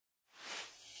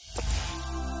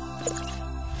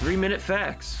3-minute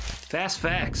facts. Fast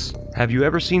facts. Have you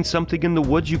ever seen something in the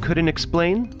woods you couldn't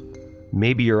explain?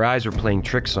 Maybe your eyes were playing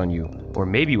tricks on you, or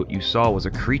maybe what you saw was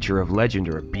a creature of legend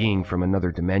or a being from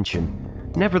another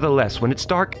dimension. Nevertheless, when it's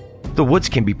dark, the woods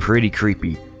can be pretty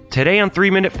creepy. Today on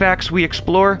 3-Minute Facts, we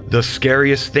explore the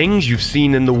scariest things you've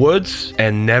seen in the woods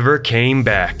and never came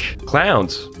back.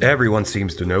 Clowns. Everyone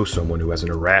seems to know someone who has an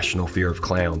irrational fear of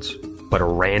clowns. But a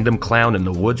random clown in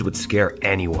the woods would scare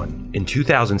anyone. In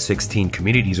 2016,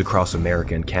 communities across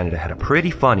America and Canada had a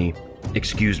pretty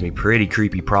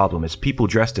creepy problem as people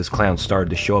dressed as clowns started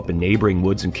to show up in neighboring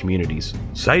woods and communities.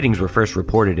 Sightings were first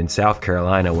reported in South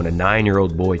Carolina when a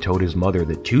 9-year-old boy told his mother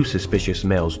that 2 suspicious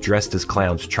males dressed as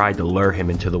clowns tried to lure him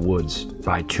into the woods.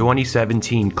 By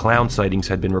 2017, clown sightings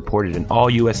had been reported in all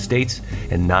US states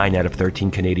and 9 out of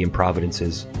 13 Canadian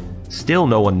provinces. Still,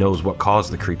 no one knows what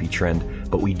caused the creepy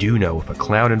trend, but we do know if a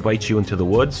clown invites you into the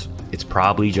woods, it's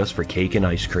probably just for cake and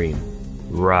ice cream.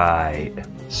 Right.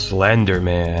 Slender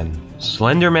Man.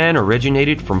 Slender Man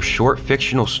originated from short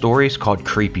fictional stories called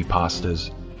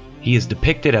creepypastas. He is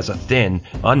depicted as a thin,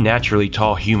 unnaturally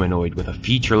tall humanoid with a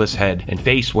featureless head and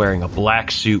face wearing a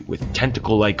black suit with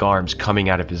tentacle-like arms coming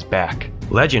out of his back.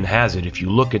 Legend has it if you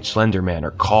look at Slender Man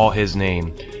or call his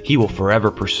name, he will forever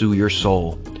pursue your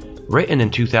soul. Written in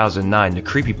 2009, the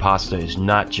creepypasta is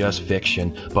not just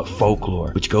fiction, but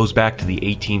folklore, which goes back to the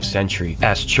 18th century,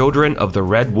 as children of the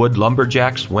Redwood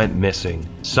Lumberjacks went missing.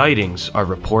 Sightings are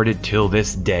reported till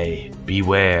this day.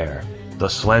 Beware, the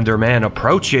Slender Man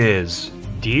approaches!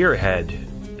 Deer head.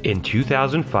 In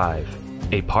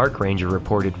 2005, a park ranger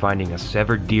reported finding a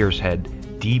severed deer's head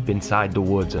deep inside the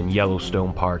woods on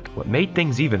Yellowstone Park. What made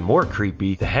things even more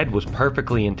creepy, the head was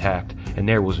perfectly intact and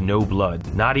there was no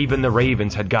blood. Not even the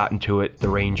ravens had gotten to it, the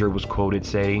ranger was quoted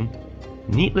saying.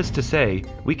 Needless to say,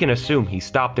 we can assume he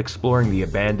stopped exploring the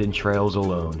abandoned trails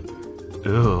alone.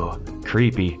 Ugh,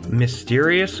 creepy.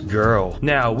 Mysterious girl.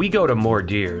 Now, we go to more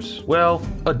deers. Well,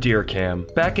 a deer cam.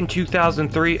 Back in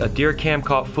 2003, a deer cam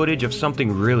caught footage of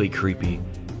something really creepy.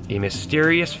 A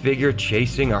mysterious figure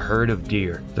chasing a herd of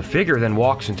deer. The figure then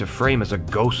walks into frame as a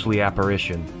ghostly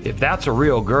apparition. If that's a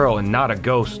real girl and not a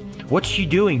ghost, what's she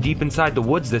doing deep inside the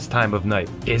woods this time of night?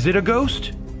 Is it a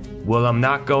ghost? Well, I'm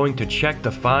not going to check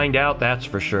to find out, that's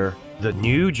for sure. The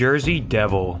New Jersey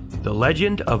Devil. The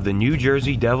legend of the New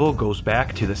Jersey Devil goes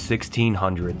back to the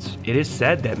 1600s. It is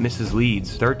said that Mrs.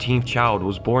 Leeds' 13th child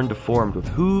was born deformed with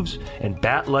hooves and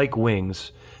bat-like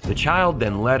wings. The child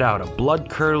then let out a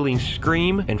blood-curdling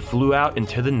scream and flew out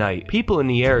into the night. People in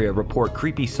the area report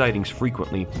creepy sightings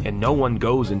frequently, and no one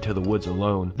goes into the woods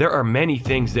alone. There are many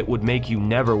things that would make you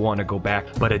never want to go back,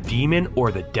 but a demon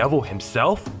or the devil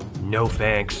himself? No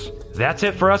thanks. That's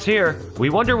it for us here.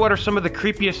 We wonder what are some of the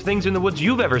creepiest things in the woods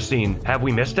you've ever seen. Have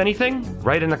we missed anything?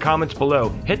 Write in the comments below.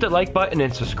 Hit the like button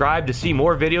and subscribe to see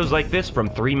more videos like this from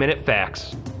 3-Minute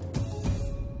Facts.